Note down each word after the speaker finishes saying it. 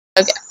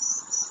Okay.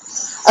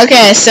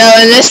 Okay, so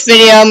in this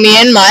video, me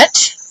and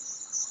Mutt,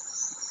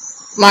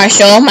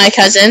 Marshall, my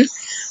cousin,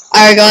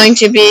 are going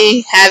to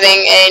be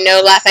having a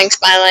no laughing,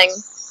 smiling,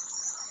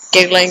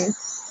 giggling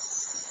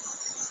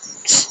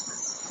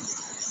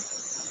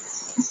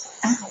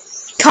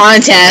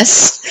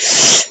contest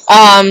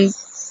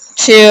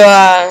to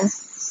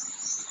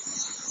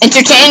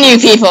entertain you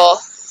people.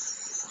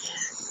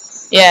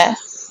 Yeah.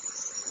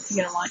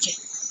 You're gonna watch it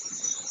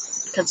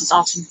because it's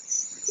awesome.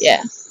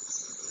 Yeah.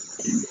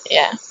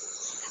 Yeah.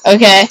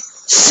 Okay.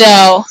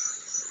 So,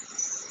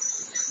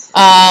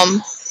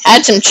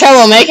 had some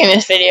trouble making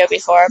this video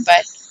before,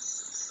 but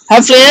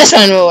hopefully this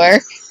one will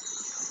work.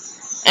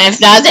 And if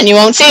not, then you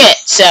won't see it.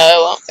 So it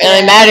won't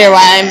really matter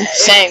why I'm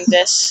saying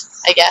this,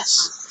 I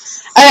guess.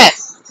 Okay.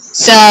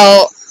 So,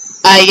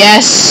 I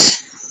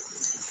guess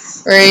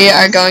we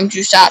are going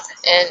to start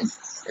in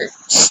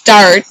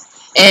 3,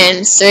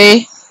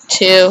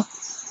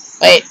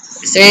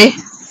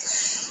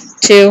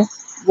 2,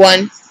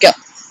 1, go.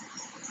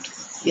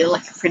 You're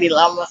like a pretty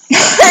llama.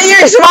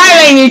 You're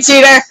smiling, you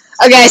cheater.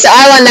 Okay, so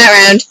I won that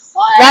round.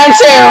 What? Round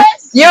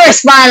 2. You were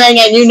smiling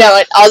and you know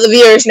it. All the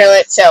viewers know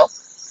it, so.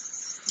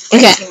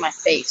 Okay. See my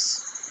face.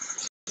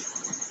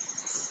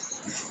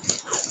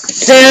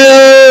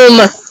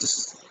 Zoom.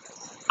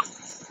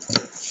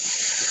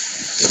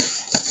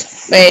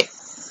 Wait.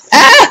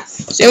 Ah!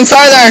 Zoom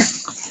farther.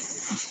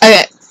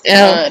 Okay.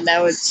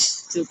 Now it's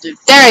still do.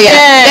 There we go.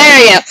 Yeah. There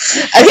we go.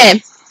 Okay.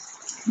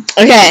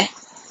 Okay.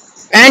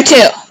 Round 2.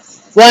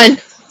 1,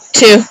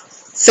 2,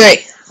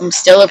 3. I'm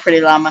still a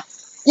pretty llama.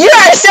 You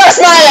are still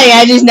smiling.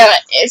 I just know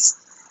it.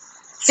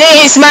 See,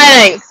 he's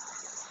smiling.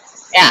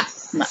 Yeah.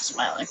 I'm not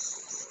smiling.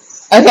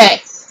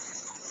 Okay.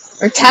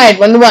 We're tied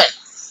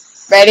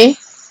 1-1. Ready?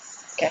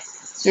 Okay.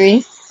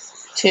 3,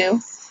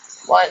 2,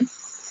 1.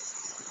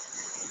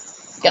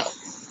 Go.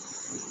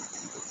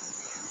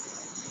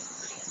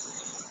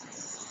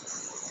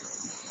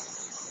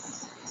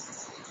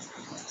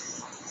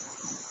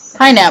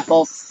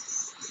 Pineapple.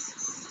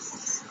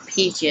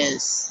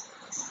 Peaches.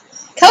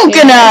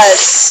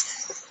 Coconuts.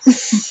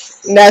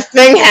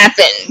 Nothing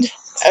happened.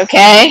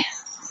 Okay?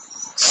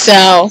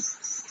 So,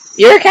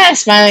 you were kind of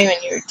smiling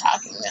when you were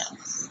talking, though.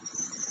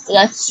 So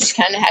that's just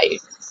kind of how you...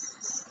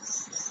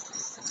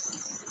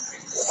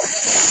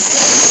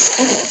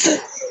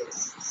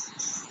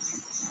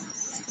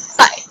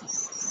 Hi.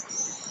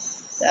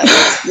 That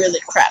was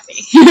really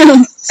crappy.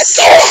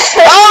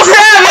 Oh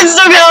crap, it's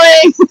still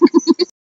going!